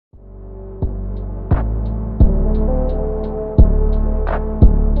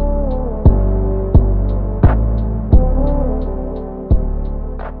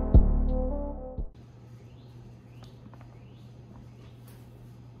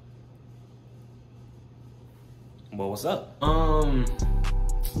Well, what's up?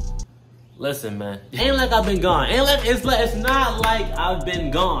 Listen, man. Ain't like I've been gone. It's not like I've been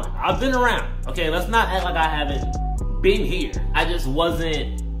gone. I've been around. Okay, let's not act like I haven't been here. I just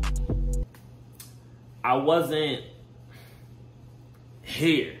wasn't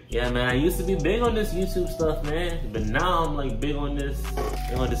here. Yeah, man, I used to be big on this YouTube stuff, man. But now I'm like big on this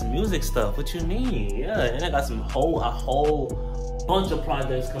music stuff. What you mean? Yeah, and I got a whole bunch of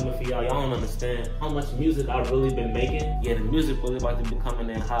projects coming for y'all. Y'all don't understand how much music I've really been making. Yeah, the music really about to be coming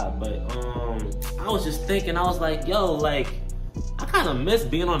in hot. But I was just thinking, I was like, yo, like, I kind of miss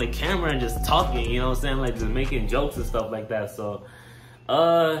being on the camera and just talking, you know what I'm saying? Like, just making jokes and stuff like that. So,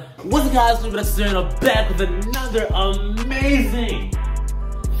 what's up, guys? We're back with another amazing,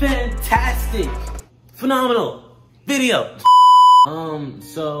 fantastic, phenomenal video.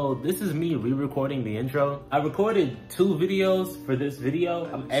 So this is me re-recording the intro. I recorded 2 videos for this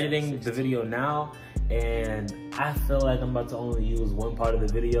video. I'm editing the video now, and I feel like I'm about to only use one part of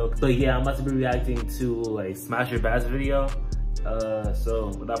the video. But yeah, I'm about to be reacting to a Smash Your Bass video.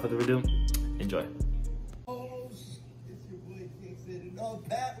 So without further ado, enjoy.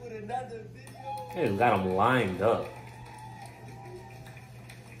 Hey, got him lined up.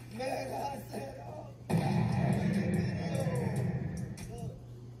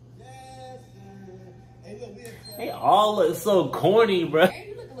 They all look so corny, bro. Hey,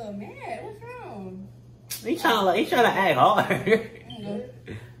 you look a little mad. What's wrong? He trying to act hard.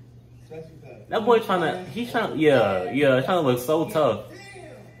 That boy trying to look so tough.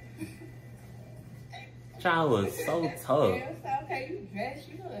 Trying to look so tough. Okay, you dress,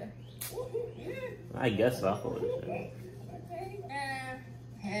 you look. I guess so. I feel like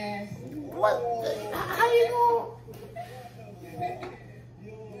Okay, what? How you going?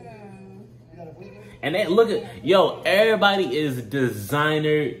 And then look at, yo, everybody is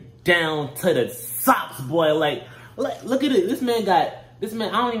designer down to the socks, boy. Like look at it. This man, I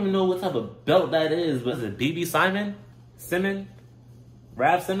don't even know what type of belt that is, but is it BB Simmons?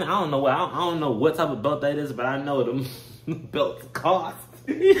 Rap Simmons? I don't know what type of belt that is, but I know them belts cost.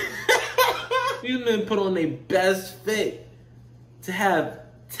 These men put on their best fit to have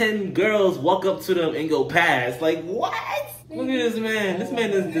 10 girls walk up to them and go past. Like, what? Look at this man. This man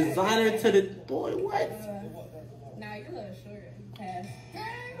is designer to the boy. What? Nah, you're a little short. Pass.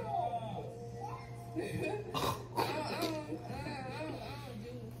 You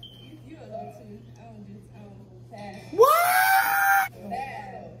a little too. I don't pass. What?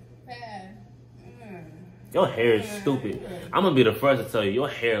 Pass. Your hair is stupid. I'm gonna be the first to tell you, your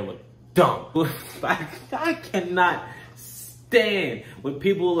hair look dumb. I cannot stand when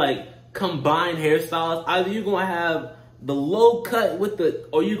people like combine hairstyles. Either you're gonna have the low cut with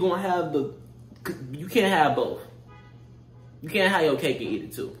or you gonna have you can't have both. You can't have your cake and eat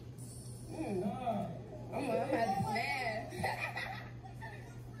it too. I'm gonna have to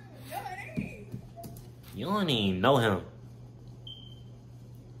smash. You don't even know him.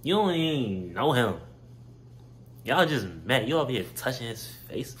 You don't even know him. Y'all just met. You over here touching his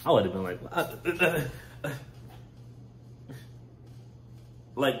face. I would have been like,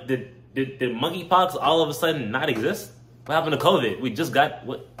 did monkeypox all of a sudden not exist? What happened to COVID? We just got,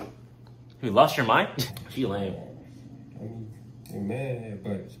 what? You lost your mind? She lame. I'm mad,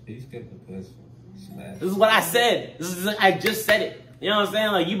 but he's got the pussy. Smash. This is what I said. I just said it. You know what I'm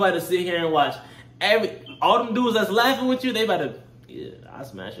saying? Like, you about to sit here and watch all them dudes that's laughing with you, they about to, yeah, I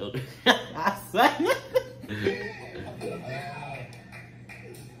smash your I smash.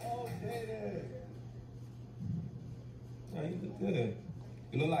 Oh, you look good.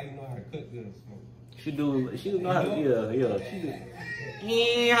 You look like you know how to cook good. She know how to, yeah.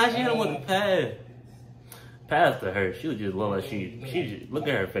 How she hit him with a pass? Pass to her. She would just look like she just, look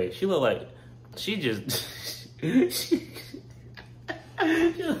at her face. She look like, she just, she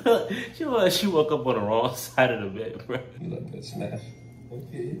look like she woke up on the wrong side of the bed, bro. You look good, smash.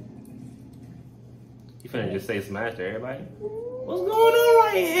 Okay. You finna just say smash to everybody? What's going on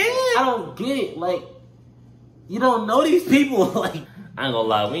right here? I don't get it. Like, you don't know these people. Like, I ain't gonna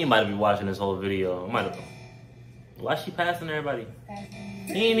lie, we ain't about to be watching this whole video. Why she passing everybody?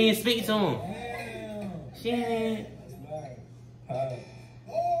 She ain't even speak to him. She ain't.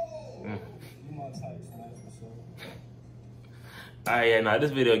 Alright, yeah, nah,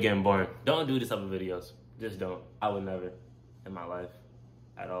 this video getting boring. Don't do this type of videos. Just don't. I would never. In my life.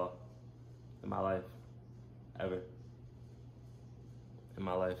 At all. In my life. Ever. In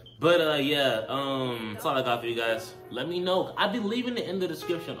my life. But yeah, that's all I got for you guys. Let me know. I'll be leaving it in the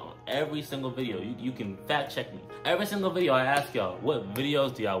description on every single video. You can fact check me. Every single video I ask y'all, what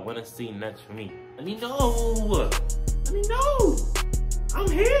videos do y'all want to see next from me? Let me know. Let me know. I'm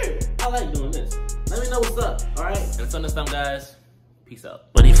here. I like doing this. Let me know what's up, alright? And until next time, guys, peace out.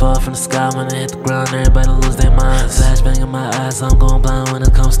 When he fall from the sky, when they hit the ground, everybody lose their minds. Flashbang in my eyes, I'm going blind when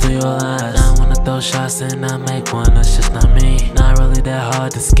it comes to your eyes. I wanna throw shots and not make one, that's just not me. Not really that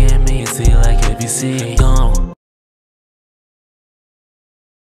hard to scare me, see like if you see, gone.